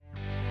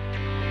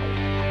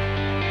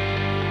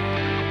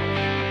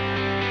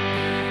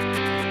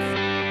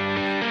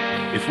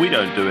If we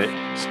don't do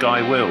it,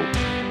 Sky will.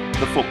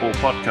 The football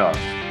podcast.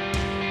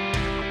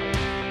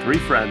 Three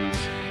friends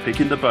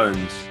picking the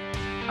bones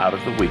out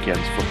of the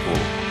weekend's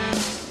football.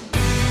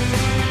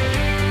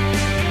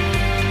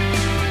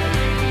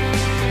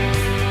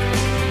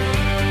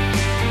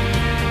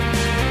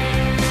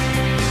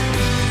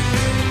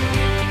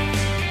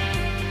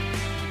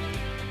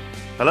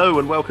 Hello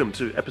and welcome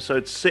to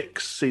episode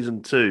 6,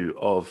 season 2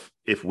 of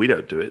If We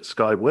Don't Do It,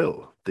 Sky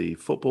Will, the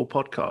football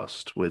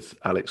podcast with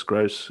Alex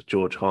Gross,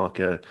 George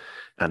Harker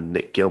and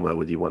Nick Gilmer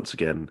with you once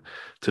again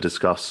to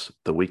discuss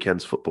the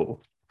weekend's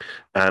football.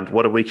 And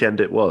what a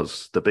weekend it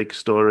was. The big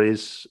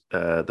stories,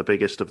 the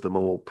biggest of them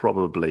all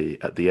probably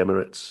at the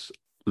Emirates,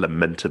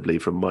 lamentably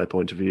from my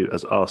point of view,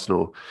 as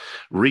Arsenal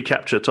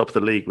recapture top of the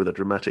league with a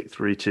dramatic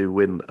 3-2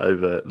 win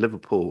over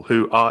Liverpool,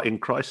 who are in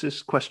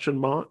crisis, ?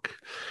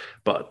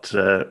 But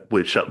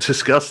we shall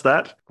discuss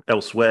that.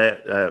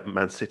 Elsewhere,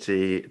 Man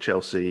City,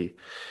 Chelsea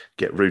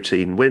get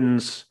routine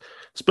wins.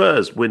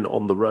 Spurs win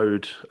on the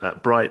road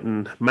at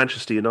Brighton.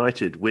 Manchester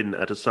United win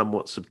at a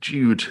somewhat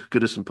subdued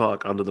Goodison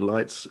Park under the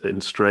lights in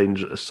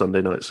strange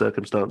Sunday night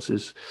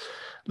circumstances.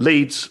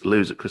 Leeds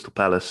lose at Crystal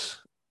Palace.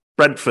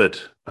 Brentford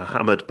are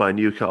hammered by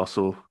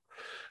Newcastle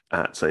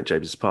at St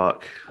James's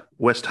Park.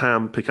 West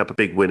Ham pick up a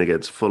big win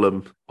against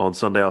Fulham on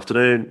Sunday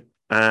afternoon.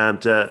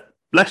 And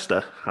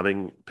Leicester,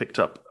 having picked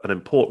up an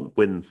important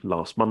win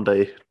last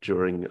Monday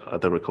during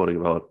the recording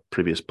of our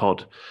previous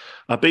pod,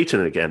 are beaten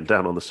again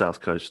down on the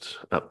south coast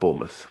at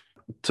Bournemouth.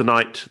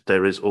 Tonight,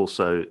 there is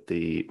also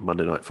the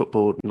Monday Night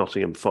Football.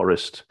 Nottingham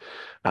Forest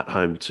at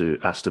home to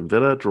Aston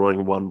Villa,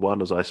 drawing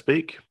 1-1 as I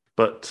speak.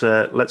 But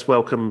let's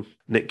welcome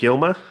Nick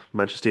Gilmer,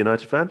 Manchester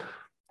United fan.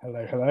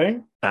 Hello,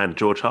 hello. And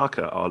George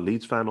Harker, our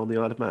Leeds fan on the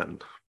Isle of Man.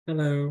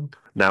 Hello.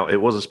 Now,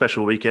 it was a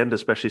special weekend,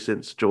 especially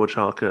since George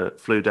Harker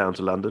flew down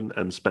to London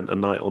and spent a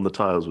night on the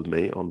tiles with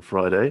me on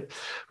Friday,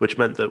 which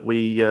meant that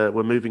we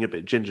were moving a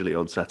bit gingerly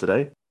on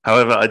Saturday.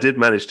 However, I did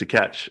manage to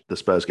catch the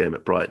Spurs game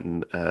at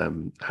Brighton.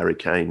 Harry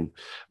Kane,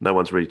 no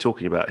one's really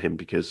talking about him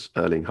because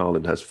Erling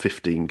Haaland has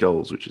 15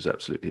 goals, which is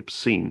absolutely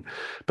obscene.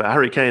 But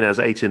Harry Kane has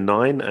 8 in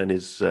 9 and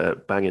is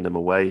banging them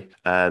away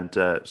and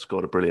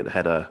scored a brilliant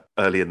header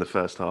early in the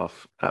first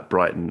half at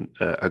Brighton,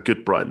 a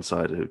good Brighton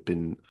side who've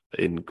been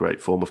in great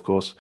form, of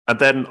course. And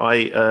then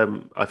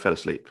I fell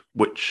asleep,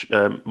 which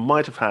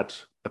might have had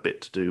a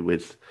bit to do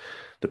with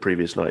the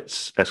previous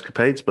night's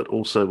escapades, but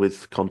also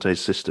with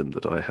Conte's system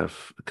that I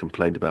have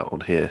complained about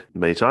on here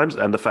many times,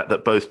 and the fact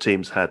that both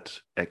teams had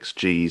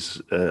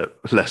XGs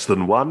less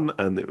than 1,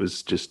 and it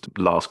was just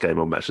last game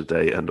on match of the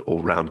day and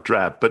all-round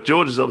drab. But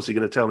George is obviously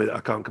going to tell me that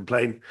I can't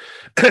complain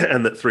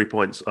and that 3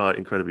 points are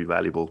incredibly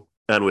valuable,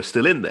 and we're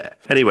still in there.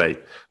 Anyway,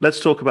 let's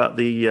talk about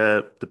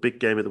the big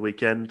game of the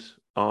weekend,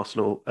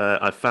 Arsenal.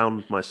 I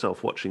found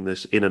myself watching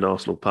this in an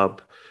Arsenal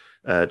pub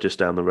just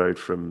down the road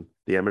from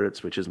the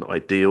Emirates, which isn't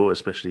ideal,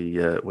 especially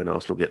when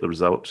Arsenal get the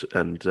result.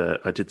 And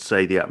I did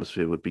say the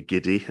atmosphere would be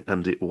giddy,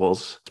 and it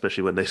was,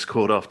 especially when they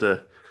scored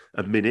after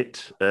a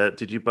minute.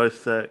 Did you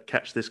both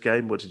catch this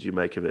game? What did you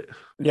make of it?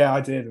 Yeah,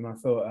 I did, and I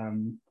thought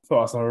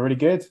Arsenal were really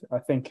good. I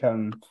think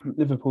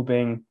Liverpool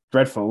being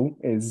dreadful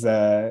is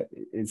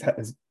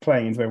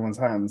playing into everyone's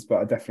hands, but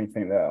I definitely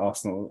think that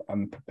Arsenal,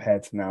 I'm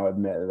prepared to now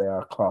admit that they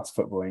are a class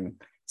footballing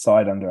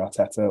side under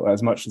Arteta.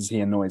 As much as he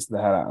annoys the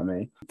hell out of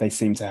me, they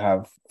seem to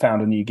have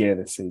found a new gear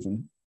this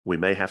season. We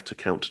may have to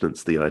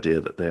countenance the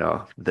idea that they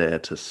are there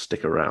to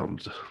stick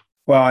around.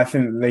 Well, I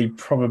think they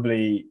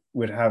probably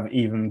would have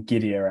even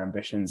giddier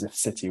ambitions if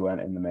City weren't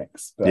in the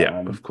mix. But,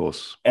 yeah, of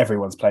course.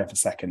 Everyone's playing for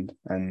second,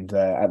 and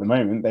at the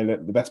moment, they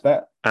look the best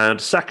bet.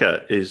 And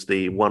Saka is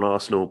the one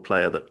Arsenal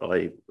player that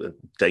I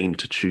deigned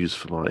to choose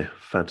for my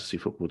fantasy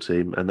football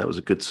team, and that was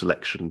a good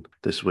selection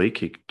this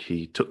week.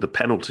 He took the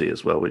penalty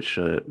as well, which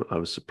I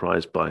was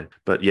surprised by.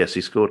 But yes,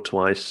 he scored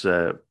twice,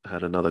 had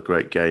another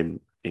great game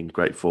in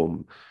great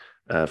form.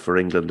 For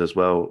England as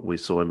well. We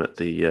saw him at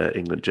the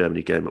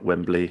England-Germany game at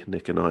Wembley,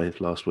 Nick and I,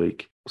 last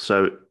week.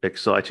 So,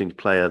 exciting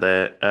player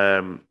there.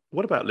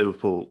 What about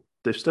Liverpool?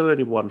 They've still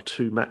only won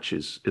 2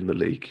 matches in the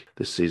league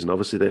this season.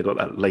 Obviously, they got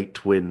that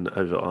late win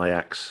over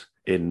Ajax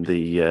in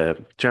the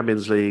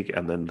Champions League,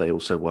 and then they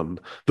also won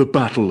the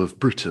Battle of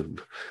Britain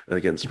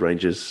against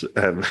Rangers,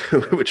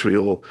 which we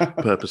all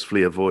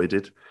purposefully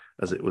avoided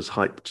as it was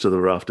hyped to the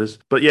rafters.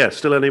 But yeah,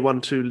 still only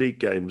won 2 league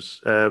games.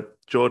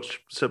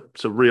 George,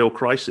 it's a real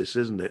crisis,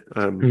 isn't it?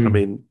 I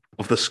mean,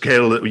 of the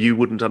scale that you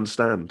wouldn't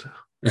understand.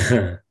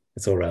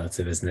 It's all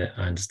relative, isn't it?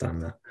 I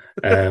understand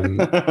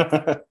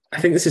that.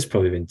 I think this has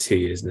probably been 2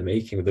 years in the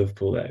making with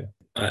Liverpool, though.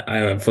 I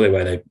am fully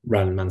aware they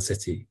ran Man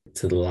City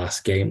to the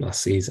last game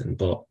last season,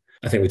 but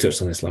I think we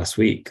touched on this last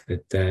week,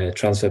 that their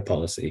transfer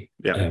policy.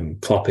 Yeah.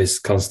 Klopp is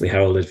constantly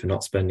heralded for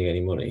not spending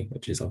any money,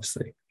 which is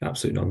obviously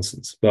absolute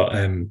nonsense. But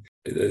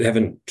they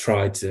haven't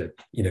tried to,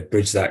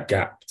 bridge that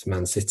gap to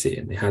Man City,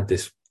 and they had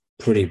this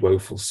pretty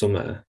woeful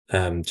summer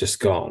just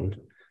gone.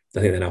 I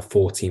think they're now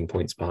 14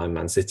 points behind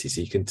Man City, so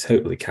you can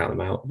totally count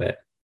them out of it.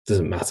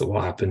 Doesn't matter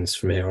what happens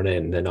from here on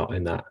in, they're not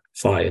in that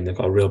fight, and they've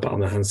got a real battle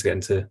on their hands to get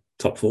into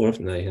top 4,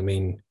 haven't they? I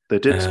mean, They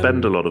did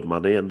spend a lot of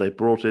money, and they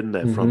brought in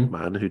their front Mhm.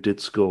 man who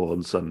did score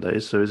on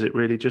Sundays. So is it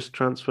really just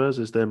transfers?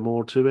 Is there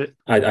more to it?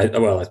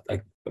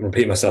 I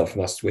repeat myself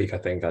from last week. I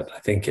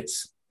think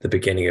it's the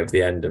beginning of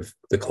the end of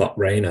the Klopp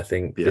reign. I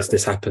think Yeah.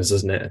 this happens,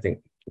 doesn't it? I think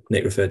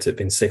Nick referred to it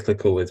being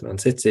cyclical with Man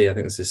City. I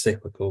think this is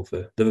cyclical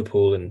for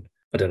Liverpool, and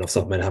I don't know off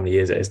the top of my head how many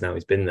years it is now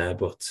he's been there,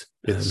 but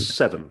It's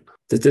 7.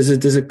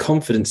 there's a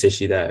confidence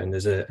issue there, and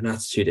there's an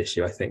attitude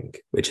issue, I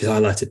think, which is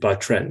highlighted by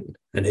Trent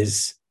and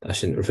his. I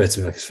shouldn't refer to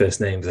him like his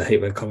first name because I hate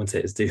when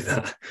commentators do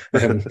that.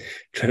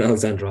 Trent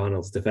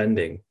Alexander-Arnold's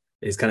defending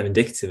is kind of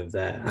indicative of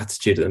their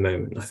attitude at the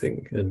moment, I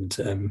think, and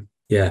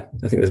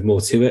I think there's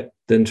more to it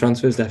than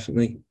transfers,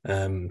 definitely.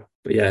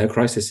 But yeah, a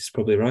crisis is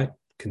probably right,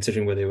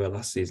 considering where they were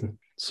last season.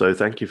 So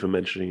thank you for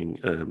mentioning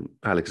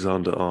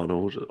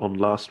Alexander-Arnold. On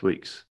last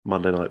week's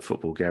Monday Night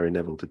Football, Gary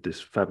Neville did this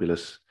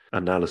fabulous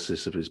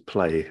analysis of his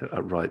play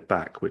at right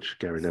back, which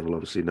Gary Neville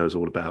obviously knows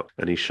all about.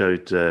 And he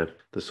showed the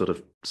sort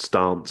of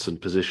stance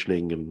and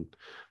positioning and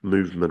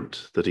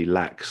movement that he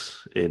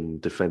lacks in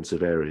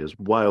defensive areas,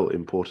 while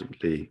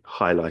importantly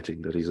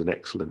highlighting that he's an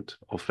excellent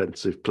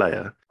offensive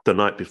player. The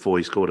night before,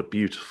 he scored a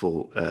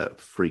beautiful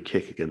free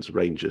kick against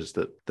Rangers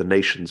that the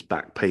Nation's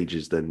back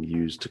pages then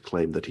used to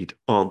claim that he'd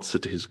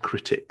answered his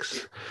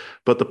critics.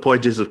 But the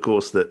point is, of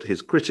course, that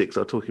his critics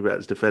are talking about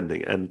his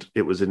defending. And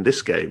it was in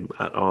this game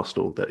at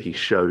Arsenal that he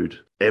showed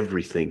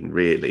everything,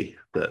 really,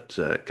 that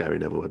Gary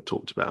Neville had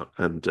talked about.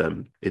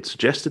 And it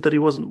suggested that he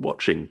wasn't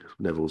watching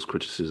Neville's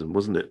criticism,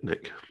 wasn't it,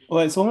 Nick?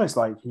 Well, it's almost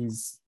like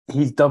he's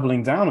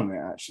doubling down on it,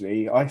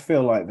 actually. I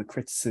feel like the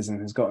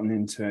criticism has gotten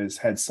into his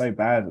head so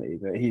badly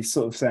that he's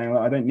sort of saying,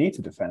 well, I don't need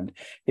to defend.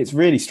 It's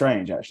really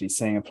strange, actually,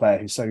 seeing a player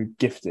who's so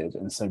gifted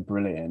and so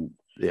brilliant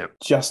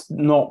just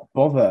not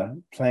bother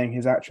playing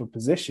his actual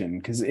position,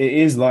 because it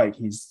is like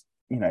he's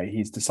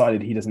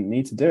decided he doesn't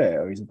need to do it,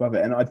 or he's above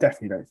it. And I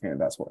definitely don't think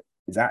that's what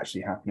is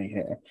actually happening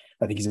here.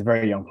 I think he's a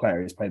very young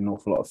player. He's played an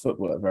awful lot of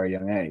football at a very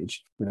young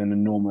age with an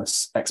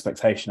enormous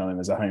expectation on him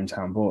as a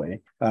hometown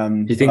boy.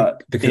 Do you think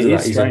because of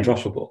that he's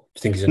undroppable? Do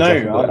you think he's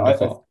undroppable under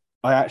Klopp?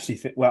 I actually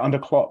think, well, under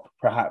Klopp,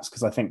 perhaps,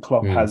 because I think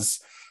Klopp has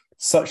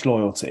such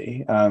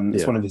loyalty.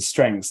 It's one of his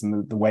strengths,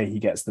 and the way he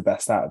gets the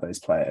best out of those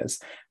players.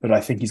 But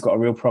I think he's got a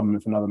real problem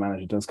if another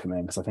manager does come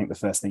in, because I think the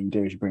first thing you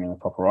do is you bring in a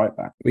proper right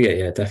back.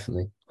 Yeah,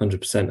 definitely.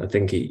 100%. I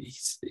think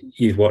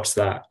he's watched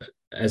that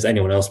as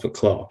anyone else but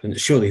Klopp. And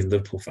surely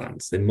Liverpool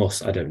fans, they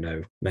must, I don't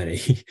know many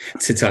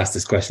to ask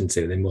this question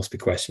to, they must be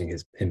questioning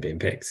him being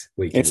picked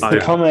week It's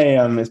become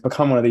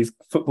one of these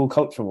football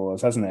culture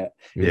wars, hasn't it?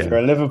 Yeah. If you're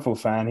a Liverpool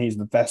fan, he's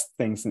the best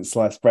thing since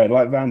sliced bread.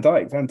 Like Van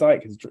Dijk. Van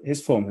Dijk, his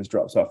form has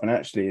dropped off, and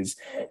actually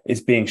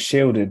is being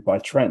shielded by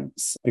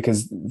Trent's,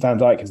 because Van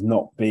Dijk has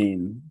not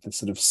been the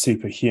sort of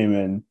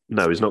superhuman.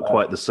 No, he's not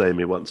quite the same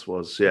he once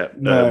was. Yeah,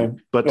 no.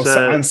 But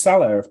and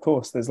Salah, of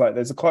course.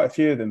 There's quite a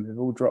few of them who've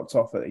all dropped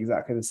off at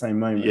exactly the same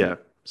moment. Yeah,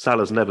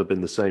 Salah's never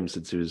been the same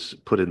since he was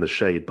put in the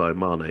shade by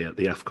Mane at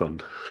the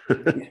AFCON.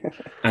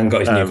 And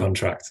got his new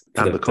contract.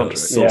 And the contract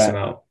sorts him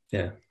out.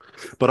 Yeah.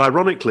 But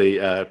ironically,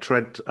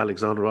 Trent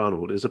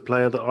Alexander-Arnold is a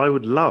player that I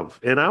would love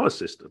in our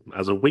system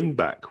as a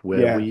wing-back,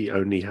 where we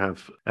only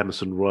have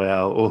Emerson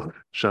Royale, or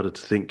shudder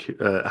to think,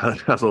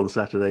 as on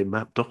Saturday,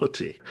 Matt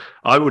Doherty.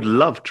 I would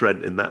love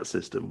Trent in that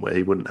system, where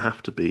he wouldn't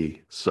have to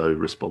be so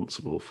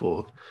responsible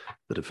for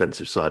the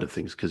defensive side of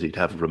things, because he'd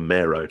have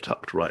Romero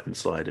tucked right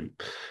inside him.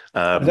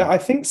 I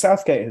think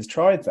Southgate has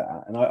tried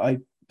that, and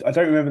I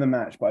don't remember the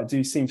match, but I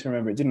do seem to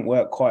remember it didn't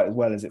work quite as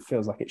well as it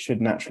feels like it should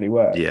naturally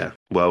work. Yeah,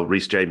 well,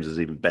 Reece James is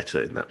even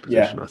better in that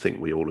position. I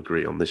think we all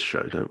agree on this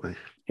show, don't we?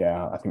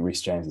 Yeah, I think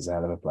Reece James is a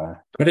hell of a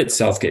player. Credit to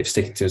Southgate for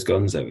sticking to his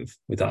guns though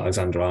with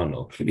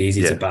Alexander-Arnold. It'd be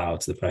easy to bow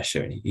to the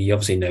pressure, and he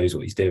obviously knows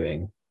what he's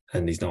doing,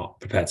 and he's not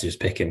prepared to just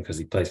pick him because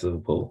he plays for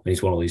Liverpool and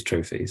he's won all these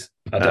trophies.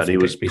 And he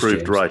was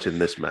proved right in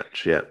this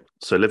match, yeah.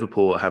 So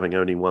Liverpool, having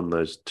only won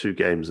those 2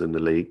 games in the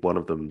league, one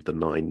of them the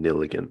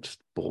 9-0 against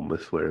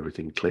Bournemouth, where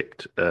everything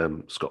clicked.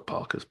 Scott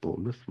Parker's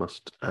Bournemouth,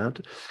 must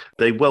add.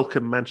 They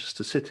welcome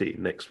Manchester City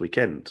next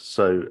weekend.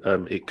 So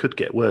it could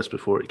get worse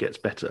before it gets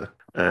better.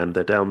 And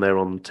they're down there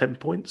on 10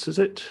 points, is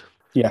it?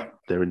 Yeah.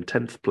 They're in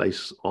 10th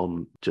place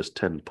on just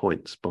 10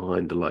 points,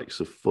 behind the likes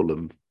of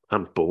Fulham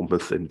and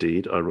Bournemouth,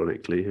 indeed,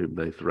 ironically, whom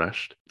they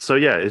thrashed. So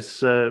yeah,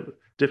 it's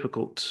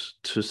difficult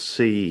to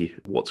see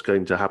what's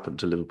going to happen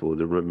to Liverpool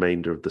the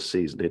remainder of the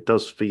season. It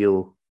does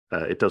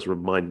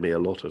remind me a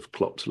lot of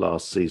Klopp's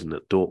last season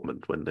at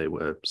Dortmund, when they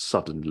were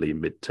suddenly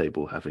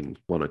mid-table, having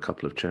won a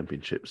couple of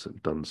championships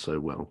and done so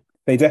well.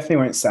 They definitely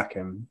won't sack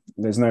him.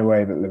 There's no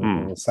way that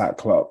Liverpool will sack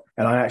Klopp.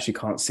 And I actually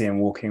can't see him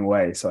walking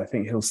away. So I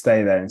think he'll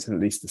stay there until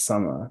at least the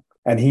summer.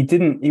 And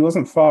he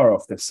wasn't far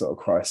off this sort of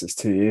crisis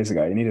 2 years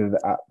ago. He needed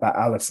that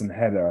Alisson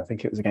header. I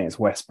think it was against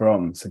West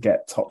Brom to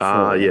get top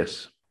 4.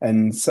 Yes.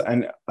 And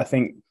I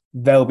think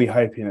they'll be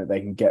hoping that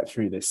they can get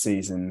through this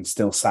season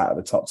still sat at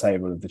the top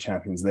table of the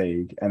Champions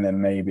League. And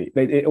then maybe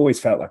it always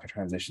felt like a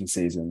transition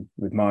season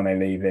with Mane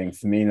leaving.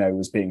 Firmino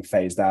was being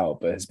phased out,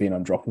 but has been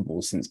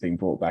undroppable since being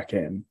brought back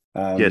in.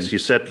 Yes, you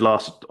said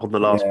on the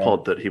last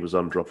pod that he was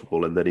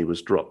undroppable and then he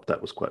was dropped.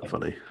 That was quite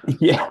funny.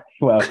 Yeah,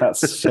 well, that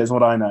shows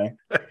what I know.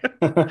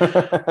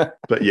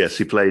 But yes,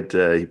 he played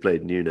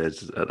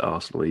Nunez at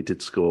Arsenal. He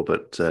did score,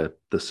 but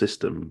the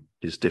system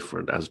is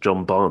different. As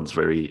John Barnes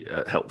very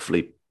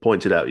helpfully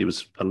pointed out, he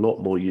was a lot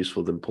more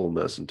useful than Paul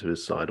Merson to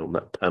his side on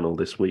that panel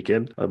this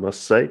weekend, I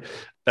must say.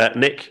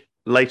 Nick,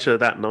 later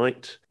that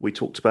night, we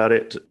talked about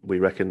it. We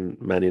reckon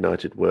Man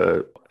United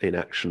were in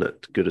action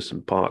at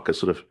Goodison Park, a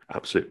sort of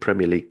absolute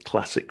Premier League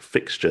classic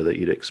fixture that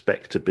you'd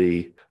expect to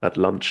be at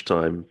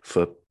lunchtime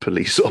for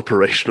police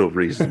operational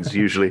reasons,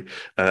 usually.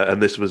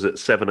 And this was at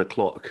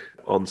 7:00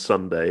 on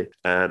Sunday,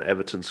 and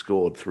Everton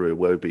scored through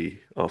Iwobi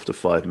after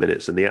 5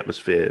 minutes, and the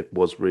atmosphere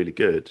was really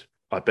good.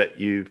 I bet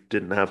you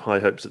didn't have high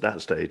hopes at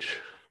that stage.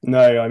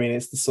 No, I mean,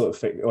 it's the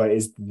sort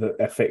of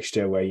a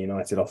fixture where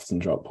United often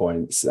drop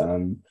points.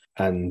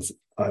 And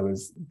I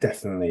was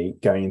definitely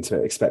going into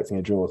it expecting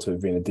a draw to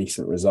have been a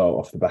decent result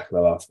off the back of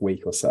the last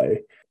week or so.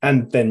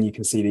 And then you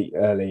can see the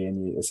early,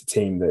 and it's a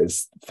team that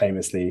is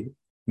famously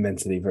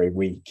mentally very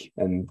weak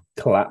and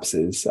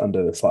collapses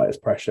under the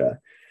slightest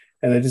pressure.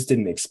 And I just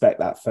didn't expect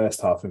that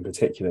first half in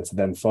particular to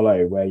then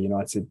follow, where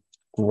United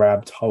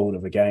grabbed hold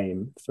of a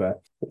game for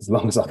as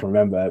long as I can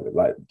remember,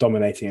 like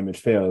dominating in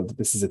midfield.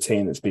 This is a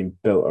team that's been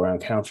built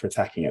around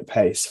counter-attacking at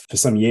pace for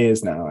some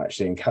years now,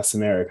 actually, and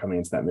Casemiro coming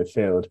into that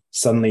midfield.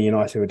 Suddenly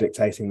United were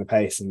dictating the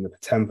pace and the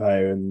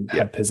tempo and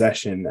had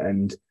possession.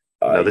 And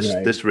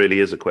this really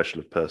is a question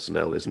of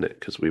personnel, isn't it?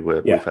 Because we've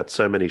had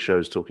so many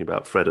shows talking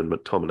about Fred and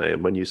McTominay,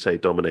 and when you say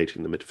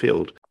dominating the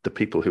midfield, the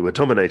people who were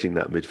dominating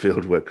that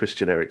midfield were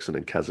Christian Eriksen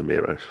and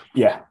Casemiro.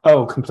 Yeah,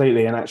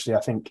 completely. And actually, I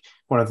think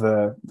one of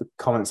the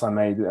comments I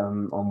made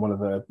on one of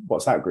the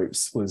WhatsApp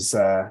groups was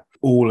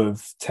all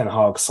of Ten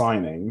Hag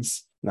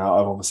signings. Now,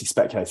 I've obviously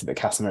speculated that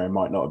Casemiro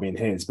might not have been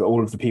his, but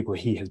all of the people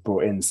he has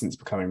brought in since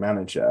becoming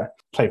manager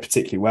played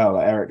particularly well.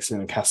 Like Eriksen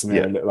and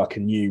Casemiro look like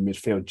a new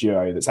midfield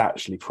duo that's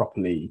actually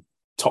properly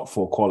top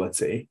four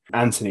quality.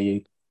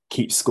 Antony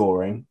keeps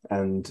scoring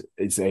and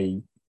is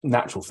a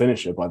natural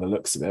finisher by the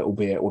looks of it,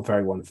 albeit a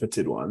very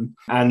one-footed one.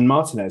 And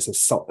Martinez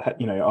has,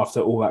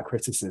 after all that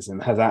criticism,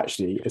 has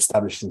actually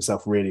established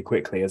himself really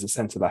quickly as a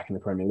centre-back in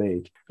the Premier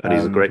League. And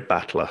he's a great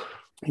battler.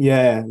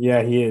 Yeah,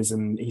 he is.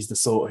 And he's the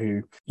sort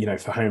who,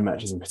 for home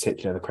matches in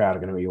particular, the crowd are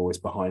going to be always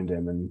behind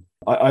him. And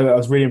I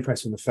was really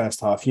impressed with the first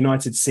half.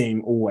 United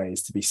seem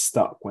always to be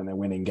stuck when they're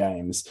winning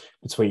games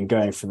between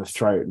going for the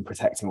throat and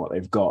protecting what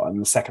they've got. And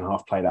the second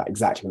half played out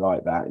exactly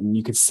like that. And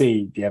you could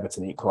see the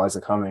Everton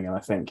equaliser coming. And I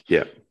think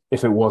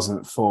if it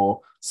wasn't for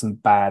some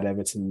bad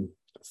Everton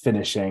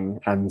finishing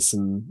and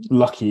some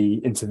lucky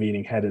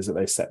intervening headers at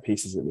those set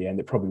pieces at the end,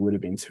 it probably would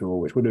have been 2-2,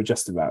 which would have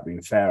just about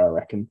been fair, I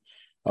reckon.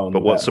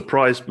 But what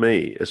surprised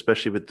me,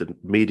 especially with the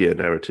media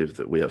narrative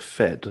that we are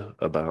fed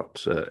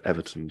about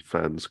Everton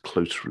fans'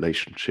 close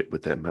relationship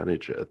with their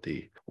manager,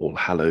 the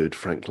all-hallowed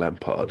Frank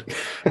Lampard,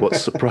 what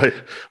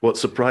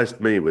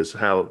surprised me was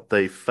how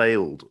they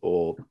failed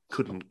or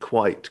couldn't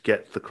quite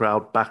get the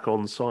crowd back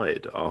on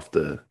side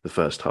after the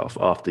first half,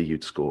 after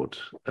you'd scored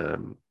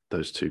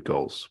those 2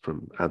 goals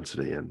from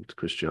Antony and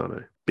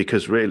Cristiano.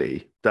 Because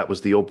really, that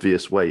was the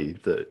obvious way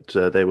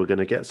that they were going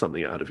to get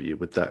something out of you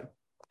with that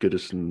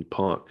Goodison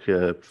Park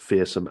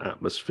fearsome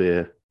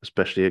atmosphere,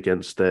 especially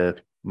against their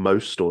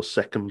most or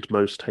second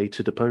most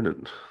hated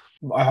opponent.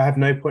 I have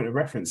no point of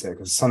reference here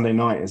because Sunday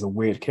night is a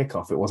weird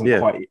kickoff. It wasn't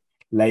quite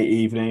late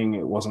evening.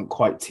 It wasn't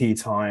quite tea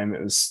time.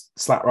 It was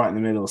slap right in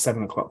the middle,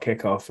 7:00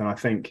 kickoff. And I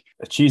think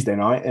a Tuesday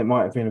night, it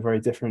might have been a very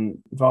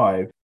different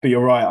vibe. But you're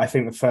right. I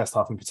think the first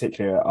half in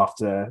particular,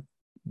 after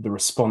the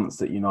response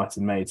that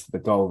United made to the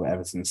goal that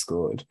Everton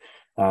scored,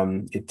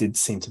 it did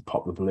seem to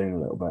pop the balloon a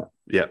little bit.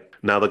 Yeah.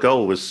 Now, the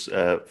goal was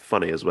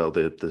funny as well,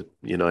 the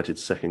United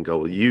second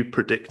goal. You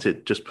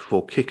predicted just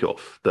before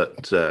kickoff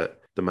that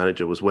the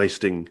manager was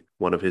wasting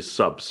one of his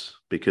subs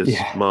because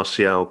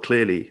Martial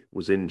clearly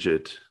was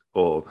injured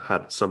or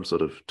had some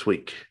sort of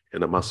tweak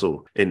in a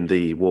muscle in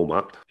the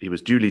warm-up. He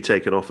was duly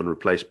taken off and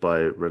replaced by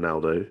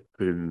Ronaldo,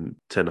 whom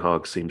Ten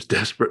Hag seems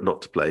desperate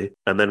not to play.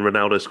 And then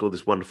Ronaldo scored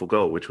this wonderful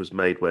goal, which was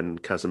made when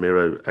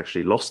Casemiro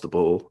actually lost the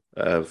ball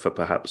for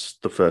perhaps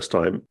the first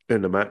time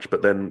in the match,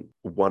 but then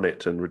won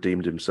it and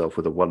redeemed himself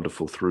with a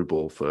wonderful through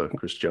ball for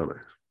Cristiano.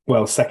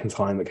 Well, second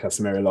time that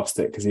Casemiro lost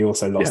it, because he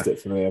also lost it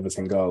for the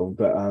Everton goal.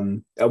 But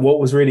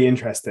what was really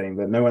interesting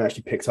that no one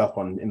actually picked up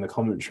on in the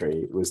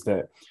commentary was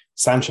that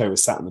Sancho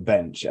was sat on the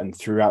bench, and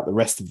throughout the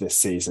rest of this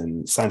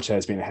season, Sancho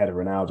has been ahead of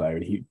Ronaldo,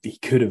 and he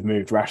could have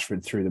moved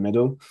Rashford through the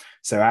middle.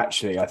 So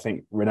actually, I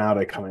think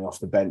Ronaldo coming off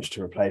the bench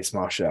to replace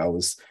Martial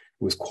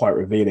was quite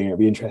revealing. It'll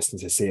be interesting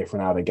to see if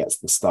Ronaldo gets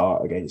the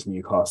start against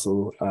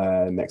Newcastle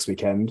next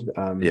weekend.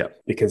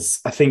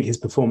 Because I think his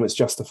performance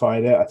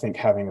justified it. I think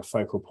having a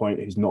focal point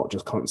who's not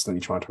just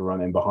constantly trying to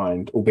run in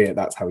behind, albeit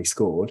that's how he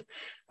scored,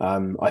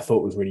 I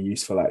thought was really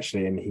useful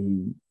actually,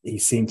 and he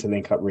seemed to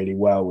link up really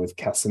well with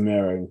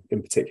Casemiro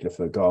in particular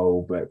for the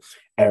goal, but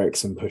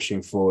Eriksen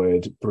pushing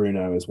forward,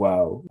 Bruno as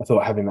well. I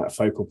thought having that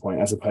focal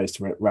point as opposed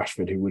to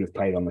Rashford, who would have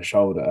played on the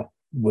shoulder,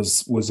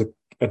 was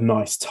a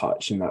nice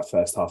touch in that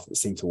first half that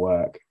seemed to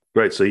work.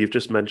 Great. So you've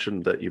just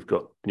mentioned that you've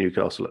got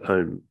Newcastle at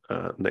home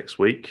next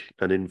week,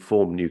 an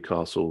informed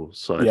Newcastle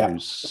side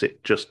who's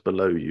sit just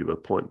below you, a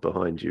point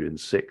behind you in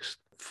sixth.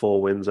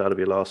 4 wins out of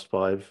your last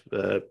 5.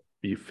 Are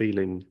you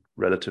feeling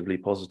relatively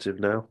positive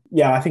now?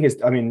 Yeah, I think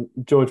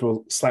George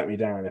will slap me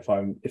down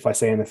if I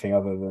say anything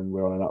other than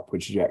we're on an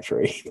upward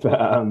trajectory.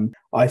 But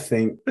I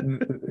think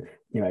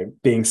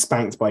being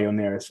spanked by your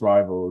nearest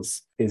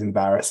rivals is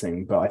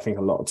embarrassing, but I think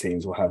a lot of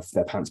teams will have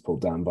their pants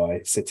pulled down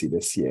by City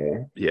this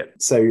year. Yeah.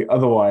 So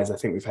otherwise, I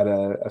think we've had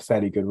a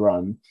fairly good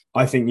run.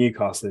 I think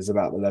Newcastle is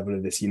about the level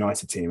of this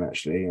United team,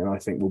 actually, and I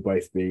think we'll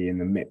both be in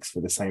the mix for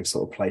the same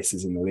sort of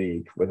places in the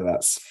league, whether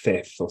that's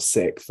 5th or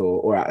 6th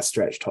or at a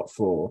stretch top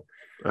 4.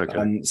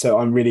 Okay. So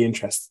I'm really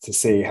interested to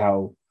see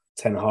how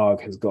Ten Hag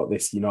has got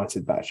this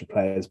United batch of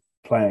players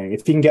playing.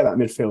 If he can get that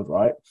midfield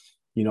right,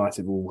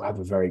 United will have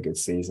a very good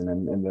season,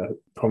 and the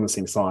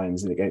promising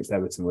signs against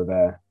Everton were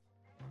there.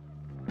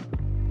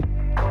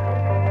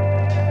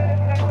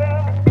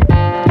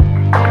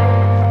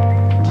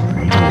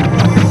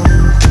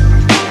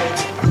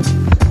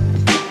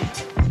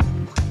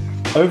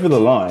 Over the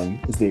Line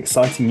is the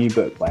exciting new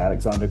book by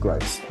Alexander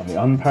Gross on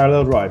the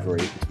unparalleled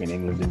rivalry between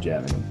England and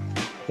Germany.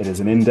 It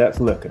is an in-depth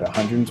look at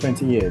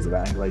 120 years of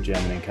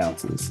Anglo-German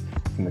encounters,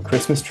 from the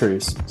Christmas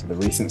truce to the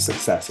recent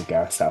success of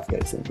Gareth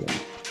Southgate's England.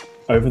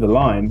 Over the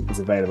Line is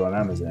available on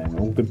Amazon and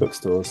all good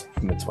bookstores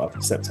from the 12th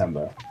of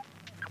September.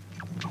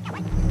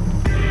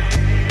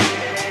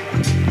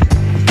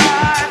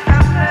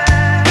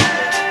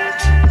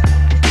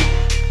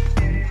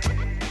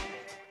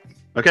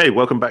 Okay,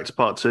 welcome back to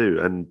part 2.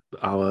 And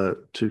our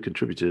 2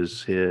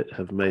 contributors here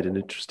have made an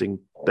interesting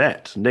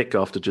bet. Nick,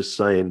 after just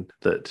saying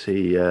that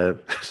he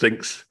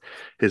thinks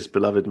his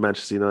beloved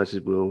Manchester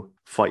United will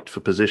fight for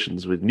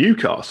positions with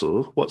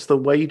Newcastle, what's the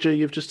wager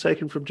you've just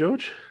taken from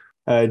George?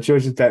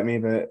 George has bet me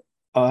that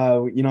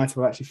United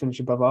will actually finish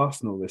above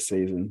Arsenal this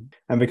season.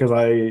 And because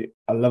I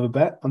love a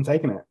bet, I'm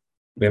taking it.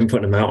 We haven't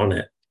put them out on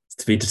it. It's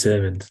to be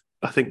determined.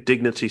 I think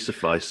dignity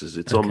suffices.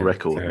 It's on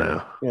record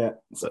now. Yeah,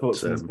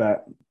 sportsman's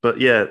bet. But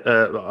yeah,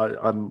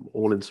 I'm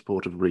all in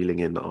support of reeling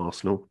in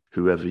Arsenal,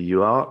 whoever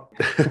you are.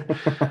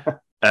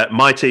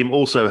 My team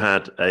also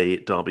had a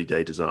Derby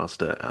Day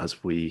disaster,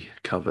 as we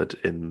covered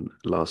in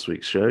last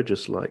week's show,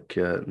 just like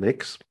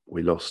Nick's.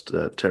 We lost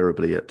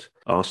terribly at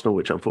Arsenal,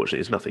 which unfortunately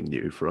is nothing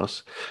new for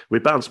us. We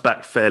bounced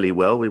back fairly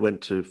well. We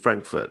went to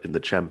Frankfurt in the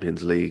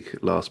Champions League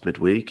last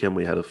midweek, and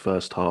we had a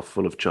first half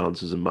full of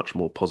chances and much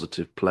more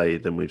positive play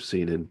than we've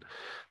seen in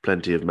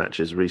plenty of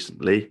matches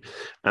recently.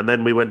 And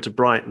then we went to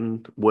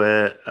Brighton,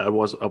 where I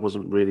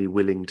wasn't really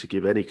willing to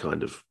give any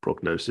kind of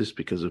prognosis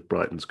because of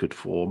Brighton's good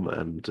form.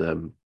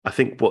 And I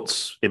think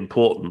what's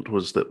important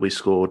was that we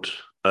scored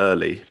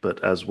early,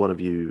 but as one of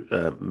you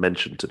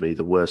mentioned to me,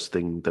 the worst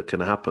thing that can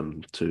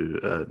happen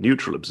to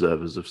neutral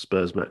observers of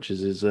Spurs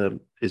matches is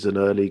an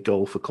early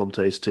goal for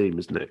Conte's team,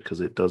 isn't it?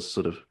 Because it does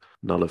sort of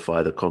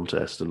nullify the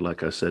contest. And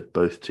like I said,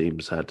 both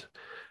teams had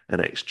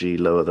an XG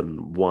lower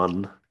than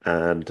 1,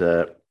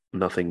 and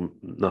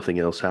nothing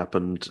else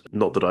happened.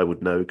 Not that I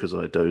would know, because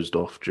I dozed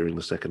off during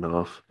the second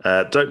half.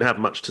 Don't have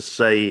much to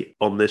say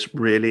on this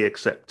really,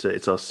 except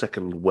it's our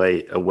second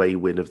away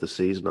win of the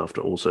season after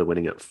also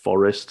winning at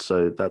Forest,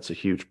 so that's a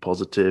huge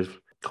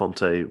positive.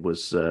 Conte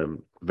was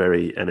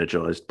very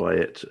energised by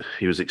it.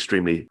 He was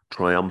extremely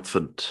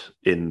triumphant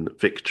in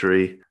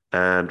victory.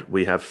 And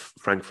we have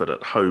Frankfurt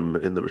at home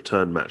in the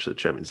return match of the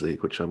Champions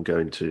League, which I'm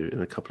going to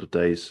in a couple of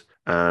days.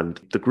 And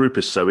the group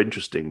is so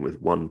interesting,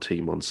 with 1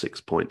 team on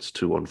 6 points,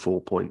 2 on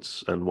 4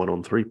 points, and 1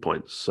 on 3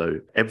 points. So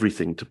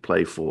everything to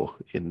play for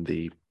in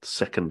the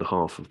second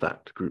half of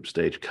that group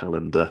stage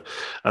calendar.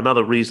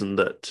 Another reason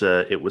that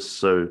it was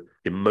so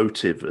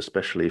emotive,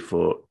 especially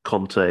for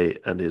Conte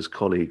and his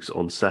colleagues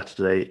on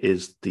Saturday,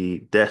 is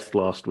the death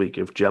last week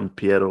of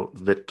Giampiero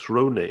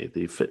Vetrone,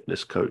 the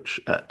fitness coach,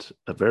 at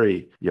a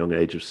very young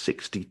age of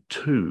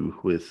 62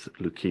 with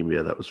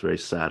leukemia. That was very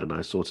sad. And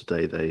I saw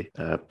today they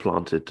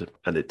planted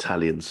an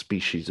Italian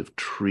species of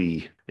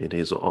tree in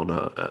his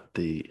honour at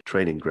the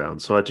training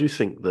ground. So I do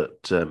think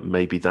that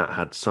maybe that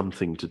had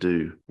something to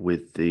do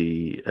with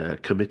the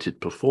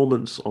committed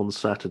performance on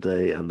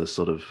Saturday and the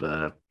sort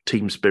of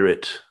team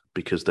spirit,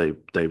 because they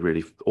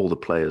really, all the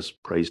players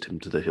praised him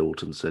to the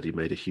hilt and said he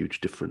made a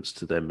huge difference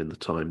to them in the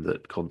time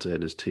that Conte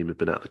and his team had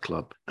been at the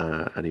club,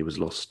 and he was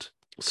lost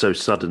so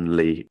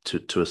suddenly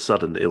to a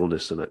sudden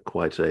illness and at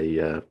quite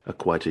a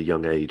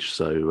young age.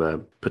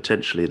 So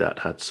potentially that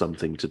had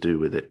something to do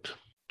with it.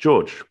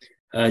 George?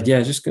 I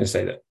was just going to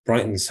say that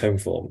Brighton's home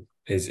form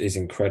is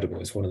incredible.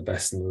 It's one of the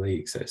best in the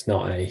league, so it's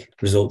not a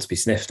result to be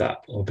sniffed at,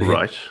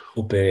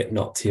 albeit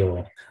not to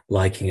your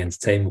liking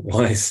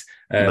entertainment-wise.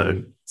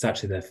 No. It's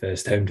actually their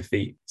first home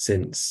defeat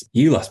since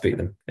you last beat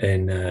them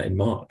in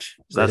March.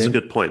 So that's a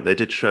good point. They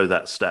did show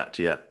that stat,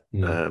 yeah.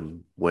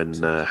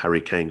 when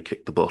Harry Kane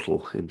kicked the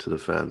bottle into the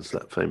fans,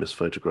 that famous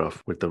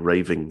photograph with the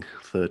raving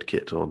third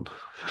kit on.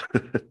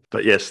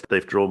 But yes,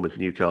 they've drawn with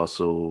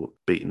Newcastle,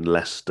 beaten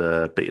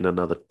Leicester, beaten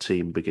another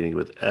team beginning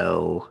with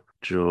L,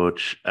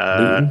 George.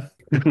 And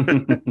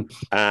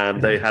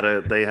they had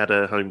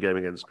a home game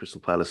against Crystal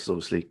Palace,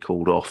 obviously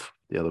called off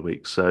the other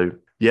week. So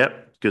yeah,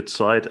 good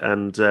side.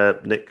 And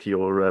Nick,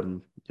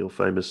 your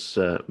famous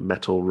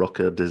metal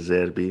rocker De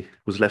Zerbi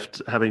was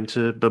left having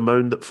to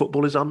bemoan that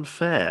football is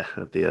unfair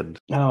at the end.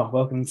 Oh,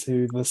 welcome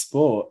to the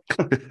sport.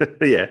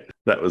 Yeah,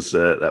 that was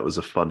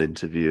a fun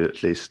interview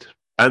at least.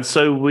 And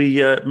so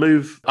we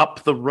move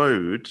up the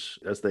road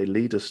as they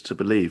lead us to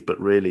believe, but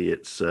really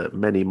it's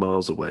many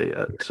miles away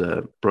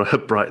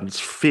at Brighton's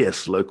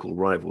fierce local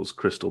rivals,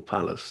 Crystal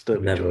Palace.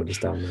 Don't Never we,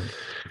 understand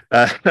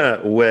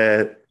that.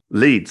 where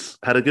Leeds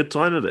had a good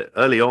time of it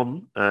early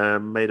on,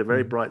 made a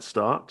very bright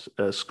start,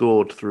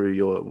 scored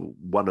through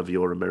one of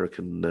your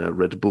American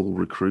Red Bull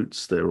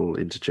recruits. They're all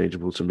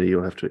interchangeable to me.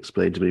 You'll have to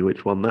explain to me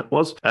which one that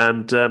was.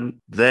 And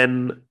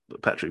then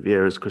Patrick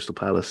Vieira's Crystal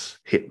Palace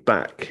hit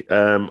back.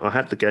 I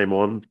had the game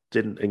on,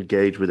 didn't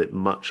engage with it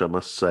much, I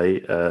must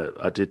say.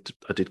 I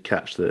did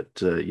catch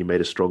that you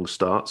made a strong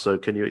start. So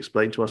can you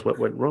explain to us what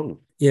went wrong?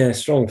 Yeah,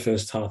 strong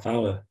first half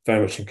hour,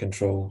 very much in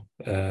control,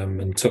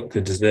 and took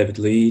the deserved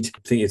lead. I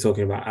think you're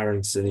talking about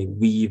Aronson. He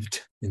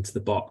weaved into the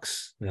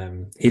box.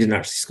 He didn't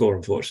actually score,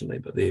 unfortunately,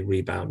 but the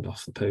rebound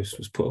off the post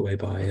was put away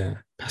by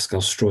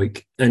Pascal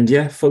Struijk. And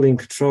yeah, fully in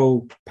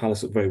control.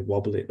 Palace looked very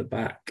wobbly at the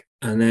back.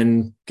 And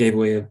then gave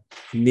away a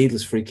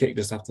needless free kick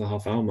just after the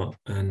half-hour mark.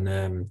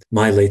 And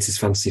my latest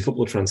fantasy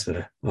football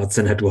transfer,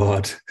 Odsonne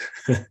Edouard,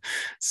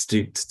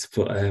 stooped to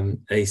put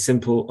a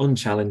simple,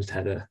 unchallenged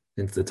header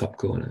into the top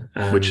corner.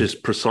 Which is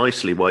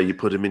precisely why you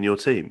put him in your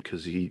team,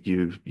 because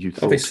you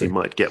thought obviously he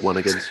might get one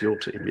against your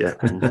team. Yeah.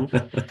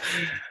 Mm-hmm.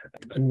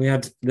 And we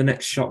had the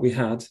next shot we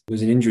had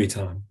was in injury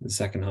time in the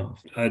second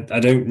half. I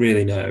don't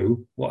really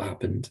know what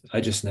happened. I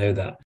just know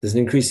that there's an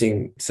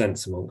increasing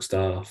sense amongst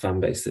our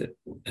fan base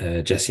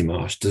that Jesse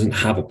Marsch doesn't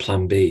have a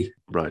plan B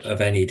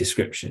of any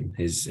description.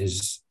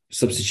 His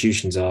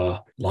substitutions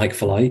are like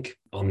for like.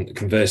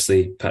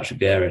 Conversely, Patrick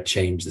Vieira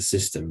changed the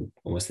system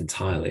almost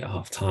entirely at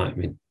half time. I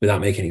mean, without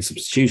making any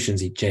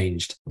substitutions, he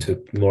changed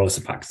to more or less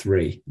a back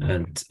three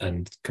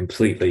and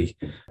completely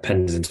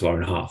penned into our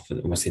own half for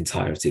almost the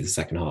entirety of the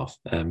second half.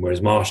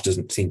 Whereas Marsch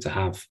doesn't seem to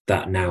have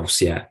that nous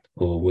yet,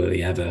 or will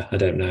he ever? I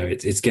don't know.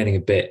 It's getting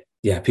a bit.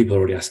 Yeah, people are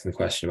already asking the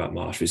question about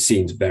Marsch, which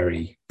seems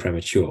very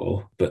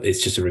premature, but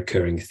it's just a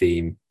recurring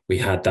theme. We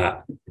had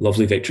that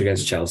lovely victory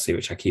against Chelsea,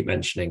 which I keep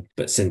mentioning,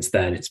 but since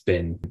then it's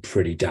been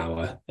pretty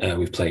dour.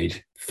 We've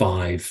played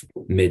 5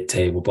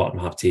 mid-table bottom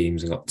half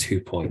teams and got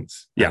 2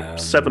 points.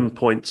 7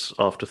 points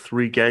after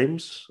 3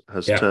 games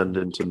has turned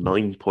into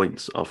 9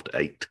 points after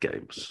 8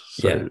 games.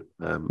 So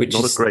not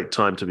a great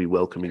time to be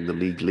welcoming the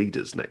league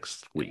leaders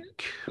next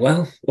week.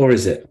 Well, or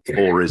is it?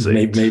 Or is it?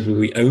 Maybe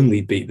we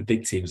only beat the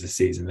big teams this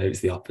season. Maybe it's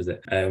the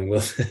opposite.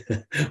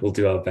 We'll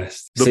do our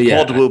best. The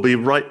pod will be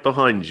right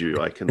behind you,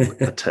 I can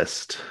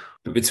attest.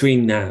 But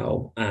between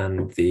now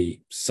and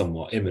the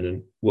somewhat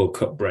imminent World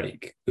Cup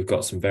break, we've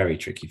got some very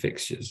tricky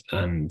fixtures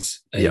and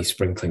a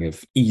sprinkling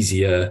of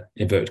easier,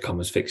 inverted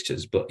commas,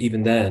 fixtures. But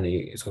even then,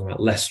 you're talking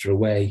about Leicester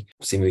away,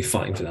 seemingly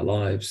fighting for their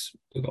lives.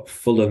 We've got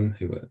Fulham,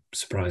 who are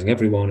surprising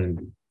everyone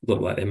and look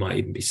like they might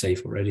even be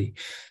safe already.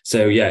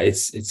 So yeah,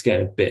 it's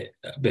getting a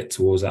bit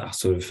towards that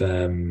sort of.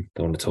 Don't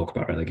want to talk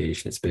about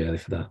relegation; it's a bit early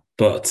for that.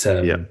 But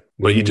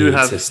well, you do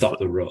have to stop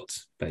the rut.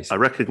 Basically, I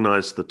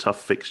recognise the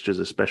tough fixtures,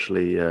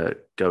 especially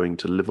going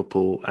to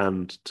Liverpool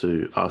and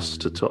to us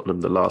to Tottenham,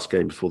 the last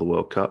game before the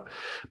World Cup.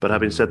 But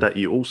having said that,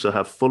 you also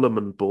have Fulham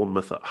and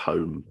Bournemouth at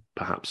home,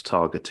 perhaps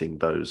targeting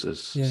those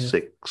as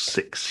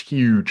six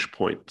huge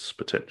points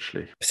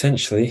potentially.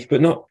 Potentially,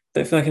 but not.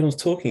 Don't feel like anyone's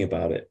talking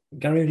about it.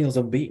 Gary O'Neill's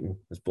unbeaten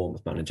as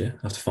Bournemouth manager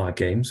after 5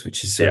 games,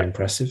 which is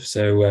impressive.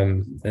 So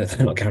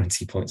they're not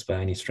guaranteed points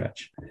by any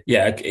stretch.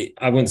 Yeah,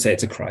 I wouldn't say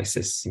it's a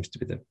crisis. Seems to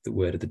be the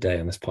word of the day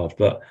on this pod,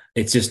 but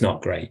it's just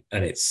not great.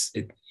 And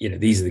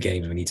these are the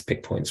games we need to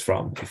pick points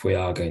from if we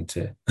are going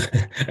to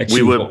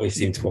achieve what we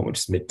seem to want, which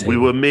is mid-table. We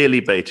were merely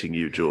baiting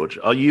you, George.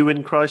 Are you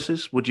in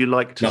crisis? Would you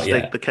like to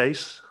state the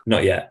case?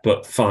 Not yet,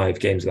 but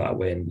 5 games without a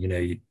win,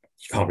 you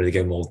can't really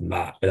go more than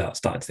that without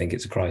starting to think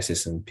it's a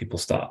crisis and people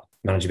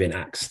manager being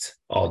axed,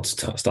 odds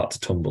start to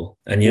tumble.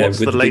 And what's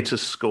the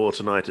latest score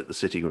tonight at the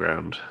City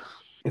Ground?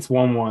 It's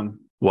 1-1.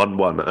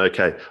 1-1.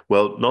 Okay.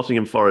 Well,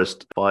 Nottingham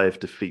Forest 5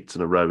 defeats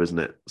in a row, isn't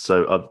it?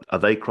 So are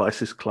they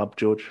crisis club,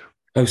 George?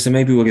 Oh, so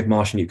maybe we'll give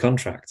Marsch a new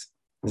contract.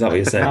 Is that what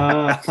you're saying?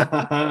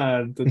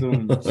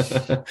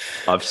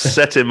 I've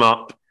set him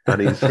up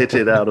and he's hit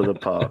it out of the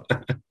park.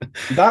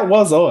 That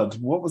was odd.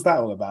 What was that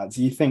all about?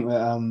 Do you think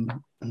that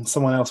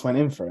someone else went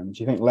in for him?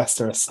 Do you think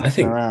Leicester are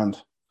sticking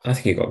around? I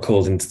think he got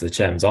called into the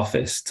chairman's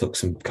office, took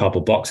some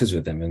cardboard boxes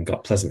with him and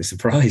got pleasantly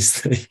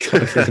surprised that he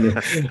got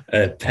given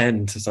a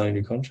pen to sign a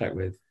new contract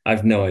with.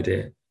 I've no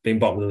idea. Being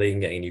bottom of the league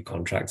and getting a new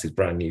contract is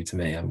brand new to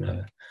me. I've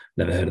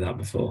never heard of that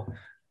before.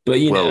 But,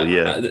 Well,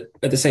 yeah.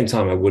 at the same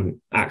time, I wouldn't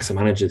axe a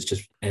manager that's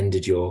just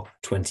ended your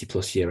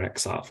 20-plus year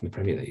exile from the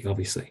Premier League,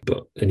 obviously.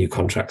 But a new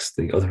contract's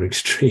the other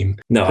extreme.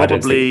 No, I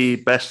don't Probably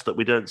think... best that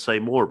we don't say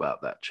more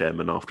about that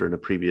chairman after in a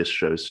previous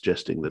show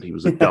suggesting that he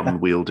was a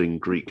gun-wielding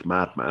Greek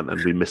madman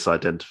and we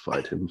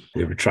misidentified him.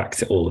 We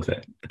retract all of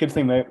it. Good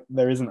thing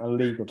there isn't a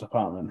legal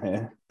department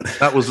here.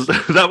 That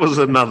was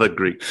another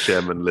Greek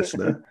chairman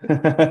listener.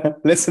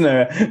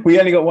 Listener, we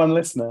only got one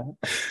listener.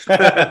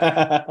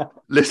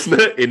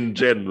 Listener in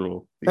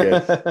general,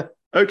 yes.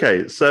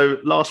 Okay, so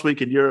last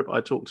week in Europe,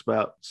 I talked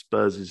about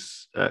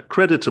Spurs'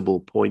 creditable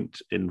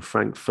point in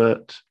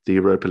Frankfurt, the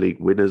Europa League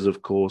winners,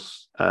 of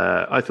course.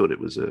 I thought it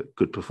was a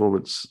good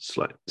performance,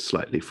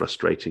 slightly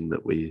frustrating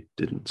that we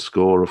didn't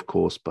score, of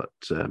course, but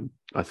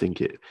I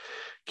think it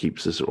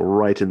keeps us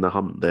right in the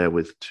hunt there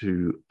with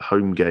 2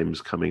 home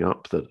games coming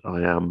up that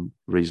I am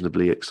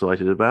reasonably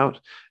excited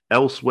about.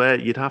 Elsewhere,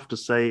 you'd have to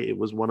say it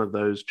was one of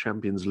those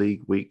Champions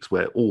League weeks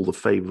where all the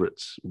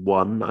favourites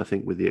won, I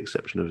think with the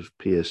exception of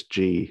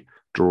PSG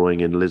drawing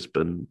in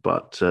Lisbon,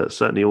 but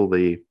certainly all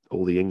the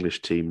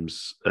English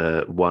teams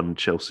won.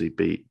 Chelsea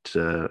beat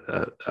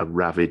a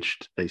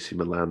ravaged AC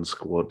Milan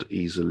squad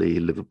easily.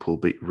 Liverpool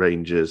beat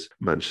Rangers.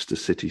 Manchester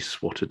City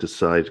swatted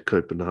aside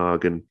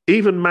Copenhagen.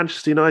 Even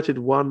Manchester United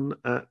won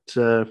at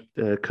a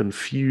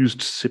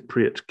confused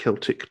Cypriot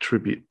Celtic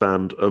tribute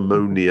band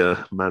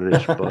Ammonia,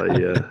 managed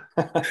by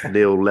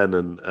Neil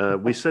Lennon.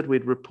 We said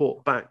we'd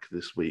report back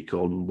this week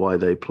on why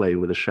they play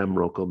with a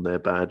shamrock on their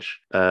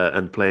badge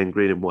and playing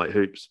green and white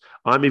hoops.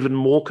 I'm even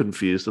more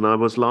confused than I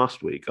was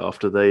last week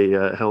after they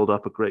held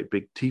up a great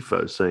big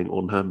tifo saying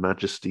 "On Her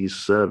Majesty's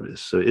Service."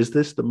 So is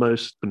this the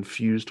most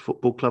confused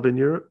football club in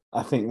Europe?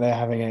 I think they're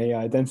having a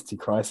identity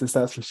crisis,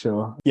 that's for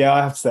sure. Yeah,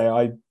 I have to say,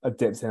 I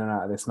dipped in and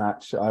out of this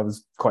match. I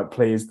was quite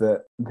pleased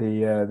that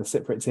the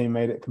Cypriot team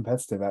made it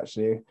competitive,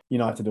 actually.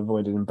 United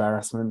avoided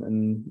embarrassment,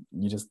 and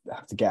you just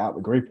have to get out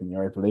the group in the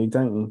Europa League,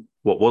 don't you?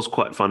 What was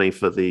quite funny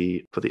for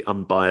the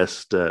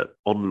unbiased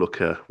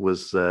onlooker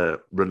was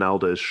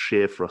Ronaldo's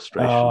sheer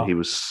frustration. Oh. He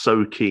was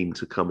so keen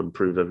to come and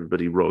prove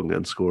everybody wrong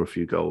and score a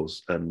few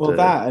goals. And well,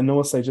 that, and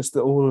also just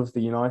all of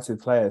the United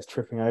players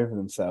tripping over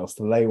themselves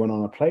to lay one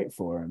on a plate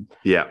for him.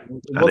 Yeah,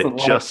 and it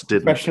just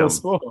didn't come.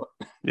 Sport.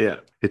 Yeah,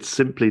 it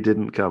simply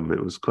didn't come.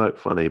 It was quite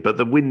funny, but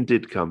the win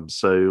did come.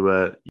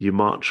 So you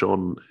march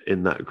on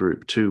in that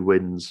group, 2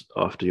 wins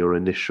after your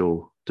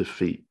initial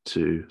defeat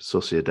to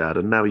Sociedad,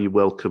 and now you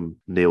welcome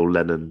Neil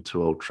Lennon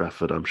to Old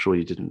Trafford. I'm sure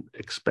you didn't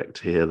expect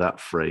to hear that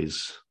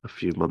phrase a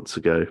few months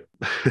ago.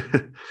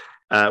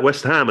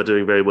 West Ham are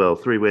doing very well.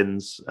 3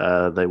 wins.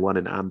 They won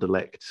in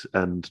Anderlecht,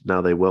 and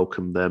now they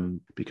welcome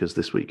them because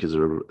this week is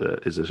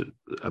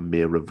a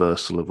mere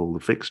reversal of all the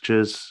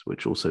fixtures,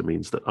 which also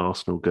means that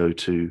Arsenal go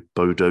to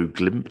Bodo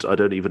Glimt. I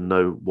don't even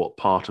know what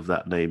part of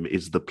that name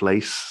is the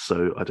place,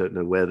 so I don't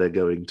know where they're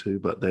going to,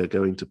 but they're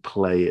going to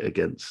play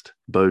against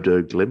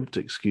Bodo Glimt.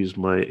 Excuse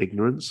my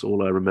ignorance.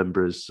 All I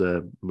remember is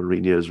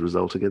Mourinho's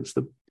result against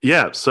them.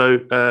 Yeah, so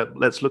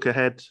let's look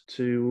ahead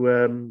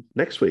to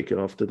next week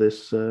after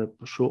this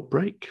short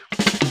break.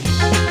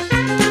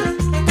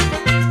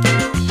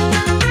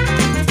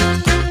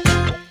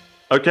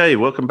 Okay,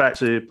 welcome back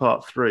to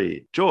part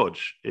 3.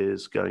 George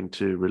is going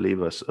to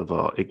relieve us of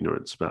our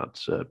ignorance about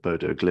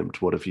Bodo Glimt.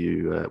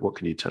 What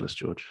can you tell us,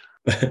 George?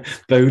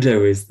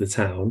 Bodo is the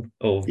town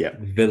or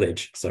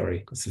village.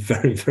 Sorry, it's a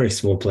very, very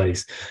small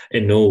place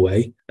in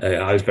Norway.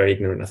 I was very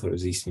ignorant. I thought it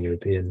was Eastern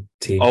European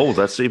team. Oh,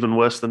 that's even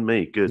worse than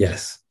me. Good.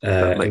 Yes,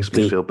 that makes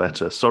me feel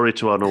better. Sorry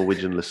to our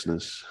Norwegian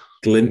listeners.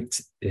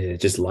 Glimt,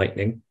 just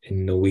lightning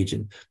in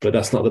Norwegian, but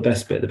that's not the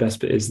best bit. The best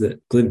bit is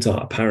that Glimt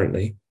are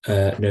apparently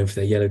known for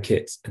their yellow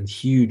kits and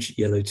huge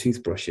yellow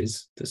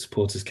toothbrushes that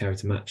supporters carry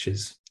to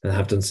matches and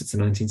have done since the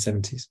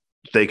 1970s.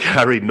 They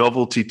carry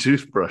novelty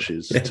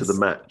toothbrushes to the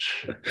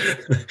match.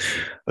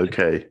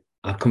 Okay.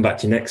 I'll come back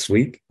to you next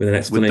week with an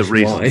explanation with the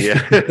reason, why.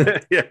 Yeah,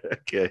 yeah,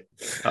 okay.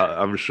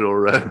 I'm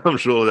sure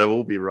they'll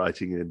all be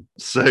writing in.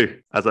 So,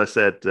 as I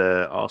said,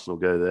 Arsenal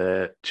go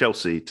there,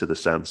 Chelsea to the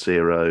San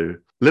Siro,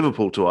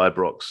 Liverpool to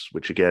Ibrox,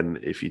 which again,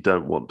 if you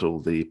don't want all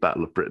the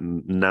Battle of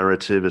Britain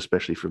narrative,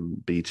 especially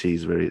from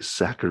BT's very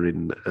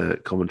saccharine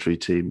commentary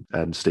team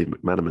and Steve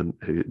McManaman,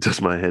 who does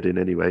my head in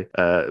anyway,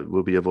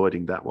 we'll be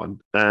avoiding that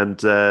one.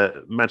 And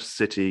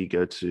Manchester City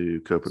go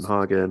to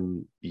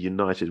Copenhagen,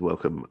 United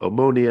welcome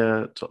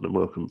Omonia, Tottenham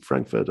welcome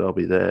Frankfurt, I'll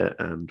be there,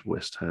 and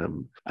West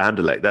Ham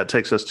Anderlecht. That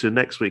takes us to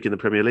next week in the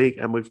Premier League,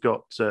 and we've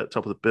got top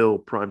of the bill,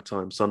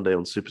 primetime Sunday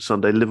on Super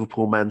Sunday,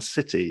 Liverpool Man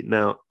City.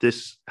 Now,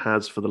 this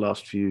has for the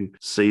last few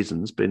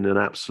seasons been an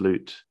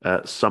absolute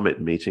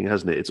summit meeting,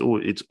 hasn't it?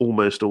 It's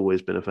almost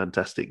always been a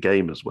fantastic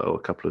game as well. A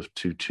couple of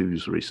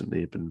 2-2s recently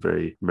have been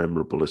very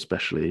memorable,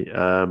 especially.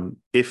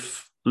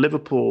 If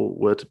Liverpool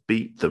were to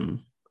beat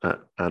them at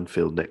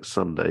Anfield next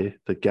Sunday,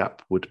 the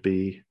gap would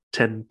be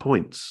 10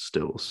 points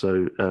still.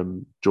 So,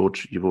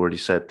 George, you've already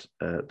said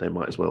they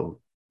might as well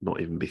not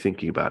even be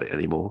thinking about it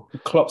anymore.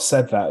 Klopp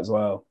said that as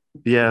well.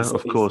 Yeah, This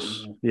of season,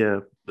 course. Yeah.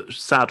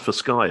 Sad for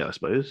Sky, I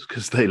suppose,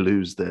 because they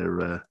lose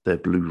their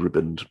blue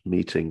ribboned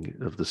meeting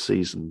of the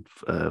season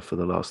for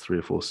the last 3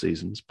 or 4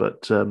 seasons.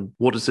 But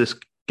what does this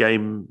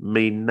game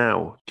mean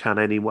now? Can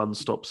anyone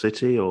stop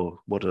City, or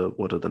what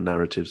are the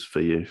narratives for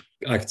you?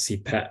 I could see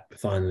Pep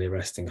finally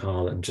arresting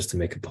Haaland just to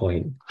make a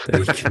point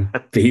that he can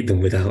beat them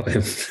without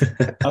him.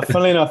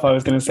 Funnily enough, I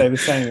was going to say the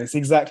same. It's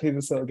exactly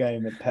the sort of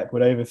game that Pep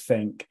would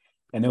overthink,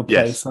 and he'll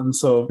play Yes. some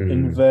sort of Mm.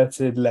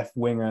 inverted left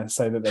winger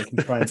so that they can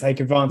try and take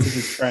advantage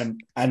of Trent,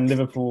 and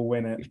Liverpool will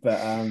win it. But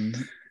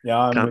yeah,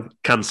 I'm with.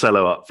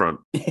 Cancelo up front.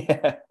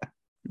 Yeah.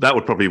 That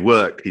would probably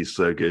work. He's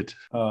so good.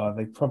 Oh,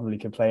 they probably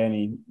could play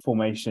any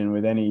formation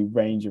with any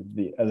range of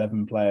the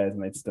 11 players,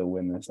 and they'd still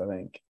win this, I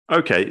think.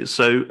 Okay,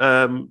 so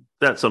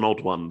that's an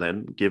odd one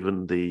then,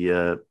 given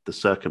the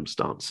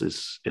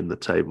circumstances in the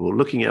table.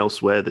 Looking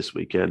elsewhere this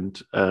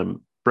weekend,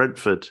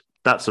 Brentford.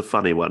 That's a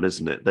funny one,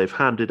 isn't it? They've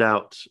handed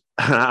out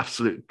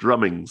absolute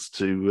drummings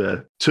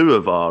to two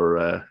of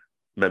our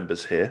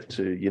members here,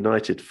 to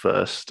United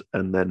first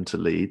and then to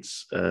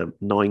Leeds.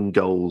 9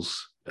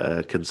 goals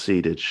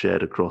conceded,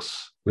 shared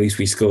across. At least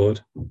we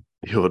scored.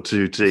 Your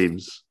two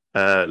teams.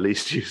 At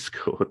least you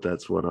scored.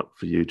 That's one up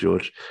for you,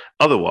 George.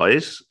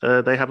 Otherwise,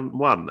 they haven't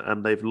won,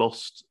 and they've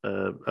lost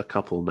a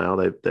couple now.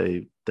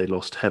 They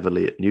lost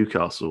heavily at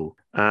Newcastle,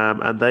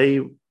 and they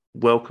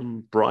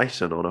welcome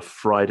Brighton on a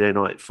Friday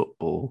night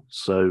football.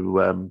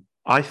 So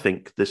I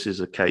think this is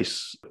a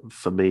case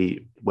for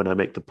me when I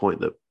make the point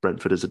that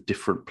Brentford is a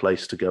different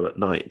place to go at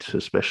night,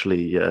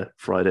 especially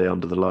Friday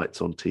under the lights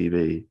on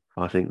TV.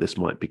 I think this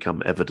might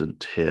become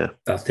evident here.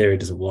 That theory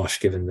doesn't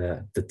wash, given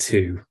the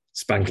 2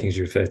 spankings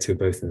you refer to,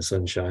 both in the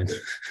sunshine.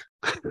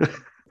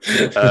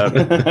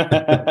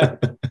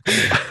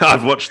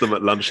 I've watched them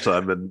at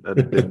lunchtime and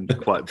been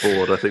quite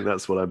bored. I think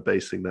that's what I'm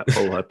basing that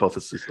whole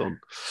hypothesis on.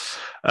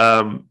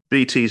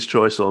 BT's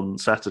choice on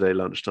Saturday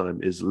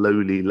lunchtime is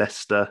lowly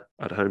Leicester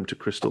at home to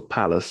Crystal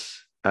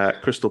Palace.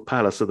 Crystal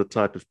Palace are the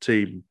type of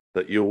team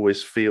that you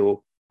always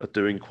feel are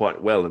doing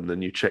quite well, and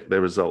then you check their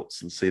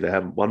results and see they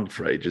haven't won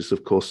for ages.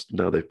 Of course,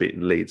 now they've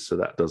beaten Leeds, so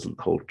that doesn't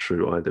hold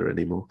true either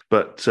anymore.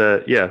 But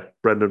yeah,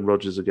 Brendan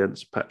Rodgers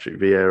against Patrick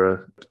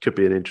Vieira could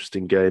be an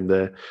interesting game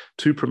there.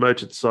 2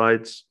 promoted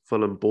sides,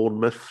 Fulham,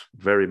 Bournemouth,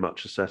 very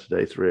much a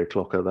Saturday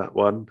 3:00 that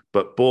one.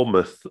 But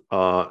Bournemouth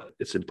are,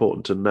 it's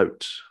important to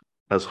note,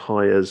 as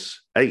high as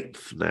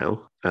 8th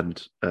now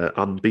and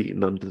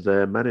unbeaten under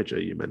their manager.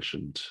 You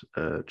mentioned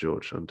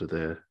George, under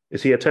their.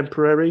 Is he a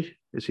temporary?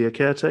 Is he a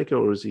caretaker,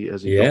 or has he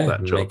got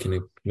that job?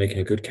 making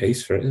a good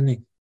case for it, isn't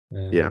he?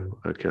 Yeah.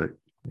 Okay.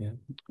 Yeah,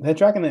 They're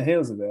dragging their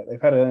heels a bit. They've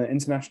had an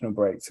international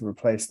break to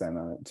replace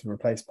them, to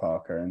replace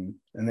Parker, and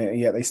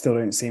yet they still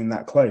don't seem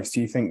that close. Do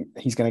you think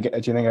he's going to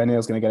get? Do you think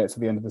O'Neill's going to get it to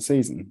the end of the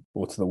season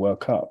or to the World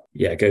Cup?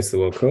 Yeah, go to the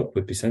World Cup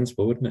would be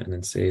sensible, wouldn't it? And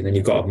then see. Then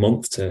you've got a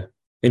month to.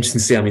 Interesting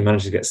to see how many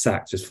managers get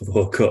sacked just for the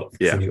World Cup.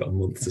 Yeah, then you've got a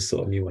month to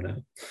sort a new one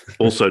out.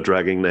 Also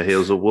dragging their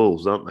heels are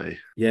Wolves, aren't they?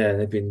 Yeah,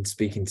 they've been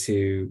speaking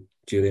to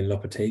Julian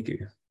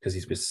Lopetegui because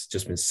he's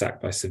just been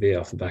sacked by Sevilla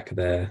off the back of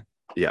their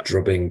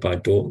drubbing by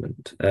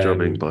Dortmund.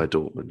 Drubbing by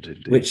Dortmund,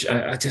 indeed. Which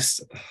I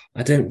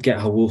don't get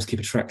how Wolves keep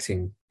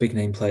attracting big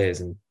name players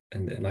and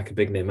like a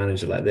big name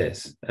manager like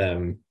this.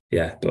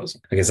 Yeah, but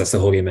I guess that's the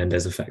Jorge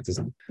Mendes effect,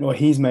 isn't it? Well,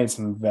 he's made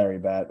some very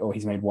bad, or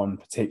he's made one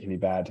particularly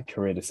bad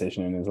career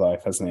decision in his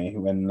life, hasn't he?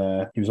 When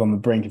he was on the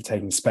brink of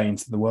taking Spain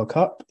to the World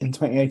Cup in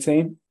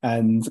 2018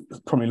 and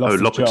probably lost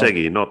his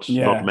Lopetegui, job.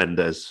 not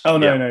Mendes. Oh,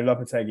 no,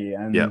 Lopetegui.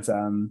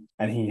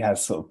 And he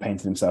has sort of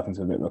painted himself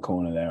into a bit of a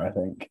corner there, I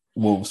think.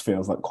 Wolves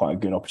feels like quite a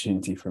good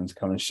opportunity for him to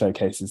come and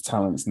showcase his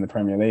talents in the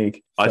Premier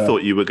League. I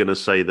thought you were going to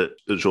say that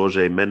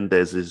Jorge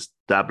Mendes'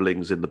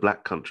 dabblings in the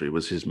Black Country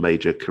was his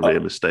major career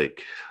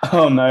mistake.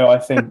 Oh no, I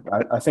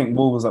think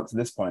Wolves up to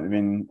this point have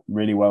been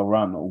really well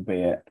run,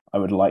 albeit I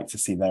would like to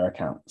see their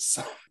accounts.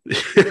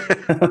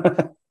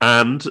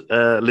 And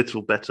a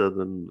little better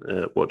than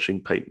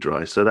watching paint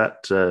dry. So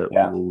that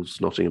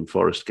Wolves Nottingham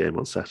Forest game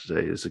on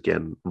Saturday is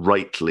again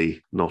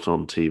rightly not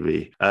on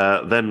TV.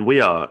 Then we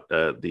are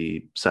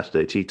the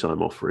Saturday tea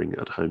time offering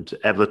at home to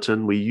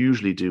Everton. We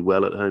usually do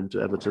well at home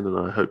to Everton, and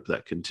I hope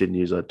that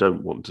continues. I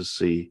don't want to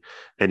see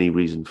any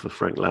reason for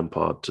Frank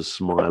Lampard to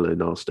smile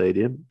in our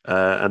stadium.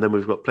 And then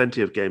we've got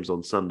plenty of games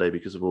on Sunday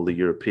because of all the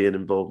European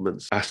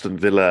involvements. Aston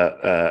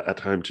Villa at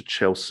home to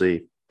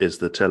Chelsea is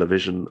the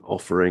television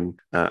offering.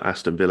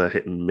 Aston Villa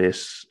hit and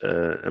miss,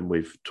 and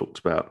we've talked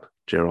about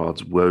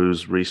Gerrard's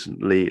woes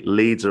recently.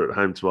 Leeds are at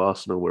home to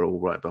Arsenal. We're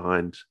all right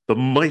behind the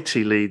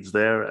mighty Leeds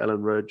there at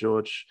Ellen Road,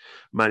 George.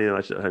 Man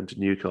United at home to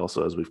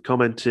Newcastle, as we've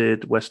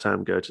commented. West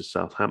Ham go to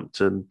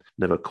Southampton.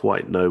 Never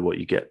quite know what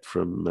you get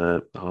from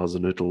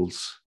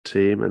Hasenhüttl's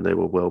team, and they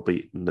were well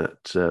beaten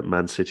at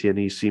Man City, and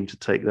he seemed to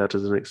take that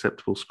as an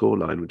acceptable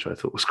scoreline, which I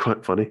thought was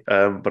quite funny.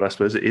 But I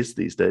suppose it is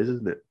these days,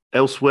 isn't it?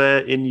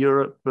 Elsewhere in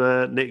Europe,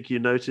 Nick, you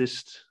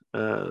noticed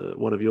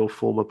one of your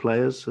former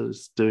players,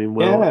 is doing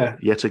well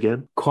yet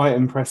again. Quite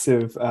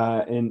impressive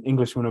in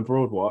Englishman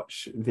Abroad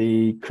Watch.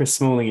 The Chris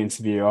Smalling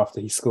interview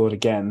after he scored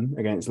again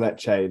against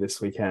Lecce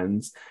this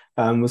weekend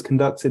was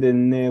conducted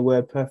in near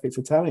word perfect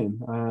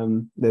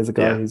Italian. There's a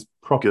guy who's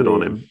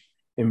properly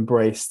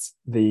embraced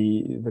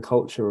the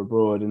culture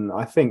abroad, and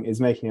I think is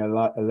making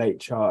a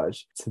late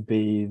charge to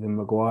be the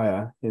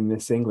Maguire in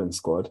this England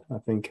squad. I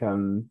think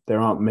there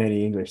aren't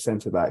many English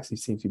centre-backs who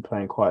seem to be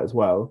playing quite as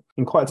well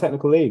in quite a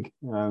technical league.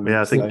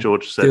 I think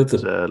George said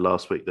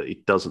last week that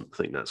he doesn't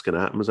think that's going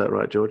to happen. Is that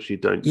right, George? You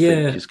don't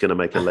think he's going to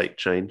make a late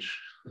change?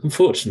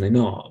 Unfortunately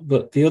not,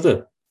 but the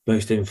other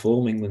most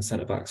informed England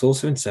centre-backs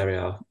also in Serie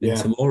A, in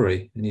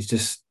Tomori, and he's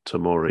just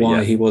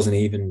he wasn't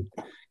even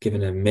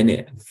given a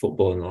minute of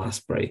football in the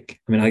last break.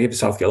 I mean, I give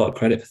Southgate a lot of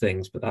credit for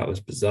things, but that was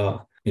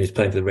bizarre. He was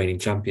playing for the reigning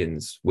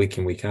champions week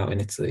in, week out in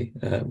Italy.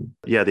 The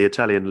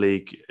Italian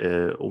league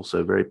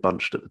also very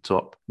bunched at the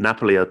top.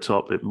 Napoli are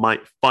top. It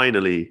might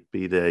finally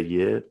be their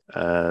year.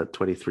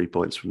 23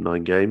 points from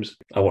 9 games.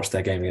 I watched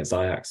their game against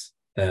Ajax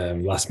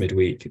last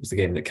midweek. It was the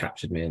game that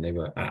captured me, and they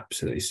were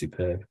absolutely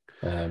superb.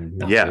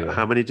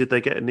 How many did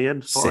they get in the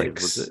end? 5,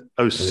 6. Was it?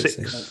 Oh,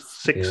 6.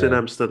 6 in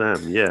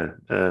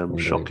Amsterdam.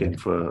 Shocking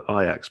for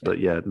Ajax, but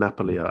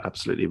Napoli are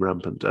absolutely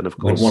rampant, and of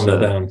course,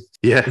 1-0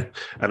 down.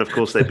 And of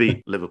course they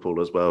beat Liverpool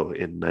as well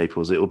in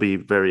Naples. It will be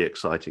very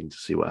exciting to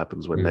see what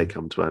happens when they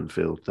come to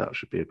Anfield. That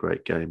should be a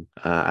great game.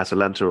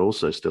 Atalanta are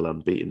also still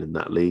unbeaten in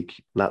that league.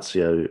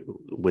 Lazio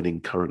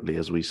winning currently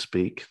as we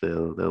speak.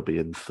 They'll be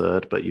in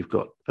 3rd, but you've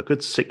got a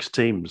good 6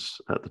 teams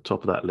at the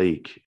top of that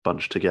league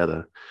bunched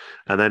together.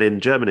 And then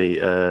in Germany,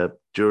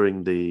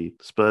 during the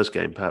Spurs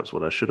game, perhaps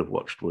what I should have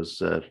watched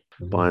was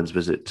Bayern's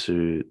visit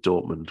to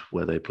Dortmund,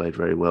 where they played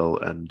very well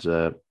and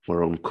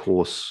were on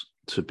course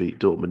to beat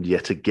Dortmund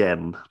yet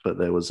again. But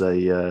there was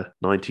a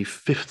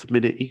 95th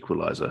minute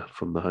equaliser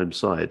from the home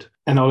side.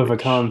 And Oliver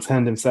Kahn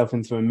turned himself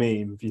into a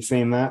meme. Have you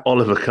seen that?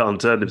 Oliver Kahn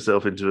turned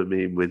himself into a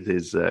meme with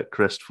his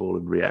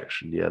crestfallen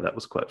reaction. Yeah, that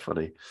was quite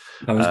funny.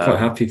 I was quite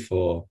happy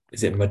for,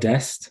 is it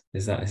Modeste?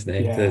 Is that his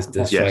name? Yeah.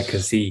 The striker,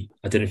 because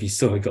I don't know if you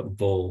saw, he got the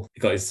ball, he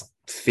got his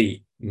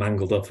feet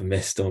mangled up and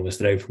missed almost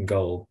an open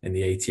goal in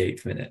the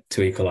 88th minute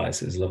to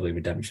equalise. It was a lovely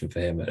redemption for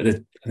him. I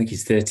think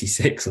he's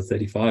 36 or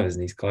 35,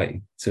 isn't he? He's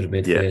quite sort of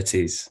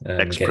mid-30s.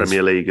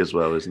 Ex-Premier League as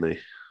well, isn't he?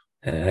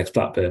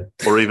 Ex-Blackburn.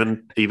 Or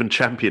even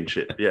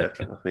Championship, I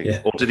think.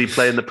 Yeah. Or did he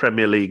play in the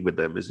Premier League with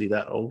them? Is he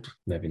that old?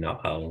 Maybe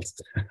not that old.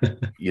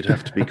 You'd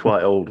have to be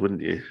quite old,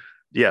 wouldn't you?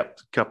 Yeah,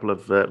 a couple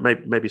of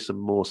maybe some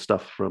more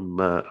stuff from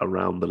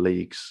around the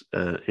leagues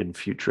in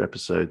future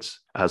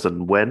episodes as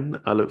and when.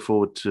 I look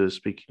forward to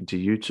speaking to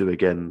you two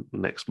again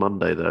next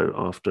Monday, though,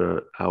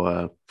 after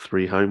our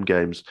 3 home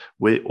games.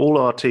 All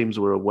our teams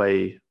were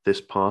away this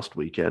past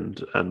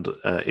weekend, and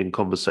in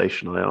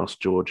conversation, I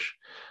asked George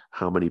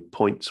how many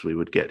points we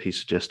would get. He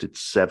suggested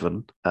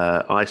 7.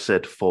 I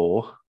said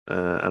 4,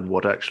 and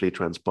what actually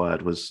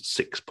transpired was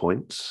 6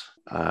 points,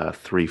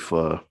 3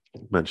 for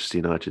Manchester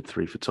United,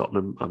 3 for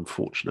Tottenham.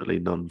 Unfortunately,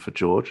 none for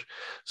George.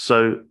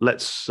 So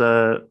let's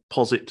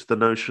posit the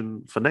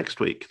notion for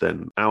next week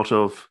then. Out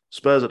of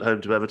Spurs at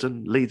home to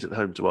Everton, Leeds at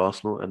home to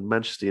Arsenal, and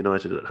Manchester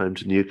United at home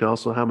to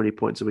Newcastle, how many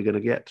points are we going to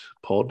get,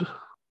 Pod?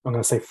 I'm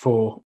going to say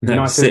 4. No,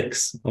 United,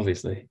 6,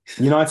 obviously.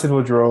 United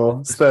will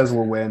draw, Spurs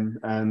will win,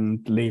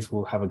 and Leeds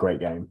will have a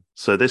great game.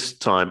 So this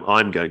time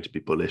I'm going to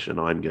be bullish, and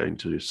I'm going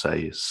to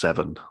say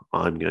 7.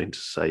 I'm going to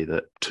say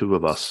that 2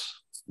 of us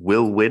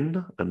will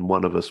win and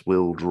 1 of us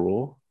will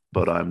draw,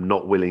 but I'm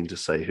not willing to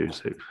say who's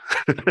who.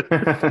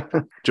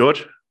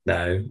 George?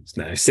 No,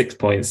 6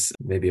 points,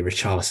 maybe a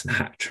Richarlison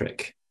hat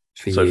trick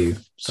for you.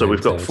 So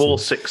we've got 4,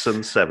 6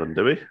 and 7,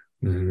 do we?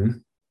 Mm-hmm.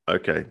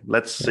 Okay,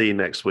 let's see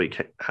next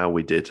week how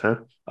we did, huh?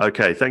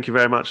 Okay, thank you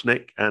very much,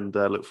 Nick, and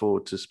look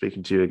forward to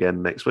speaking to you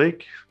again next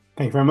week.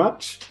 Thank you very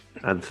much.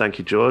 And thank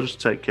you, George.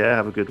 Take care.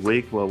 Have a good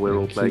week while we're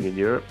all playing in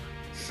Europe.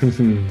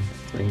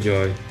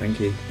 Enjoy. Thank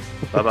you.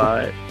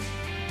 Bye-bye.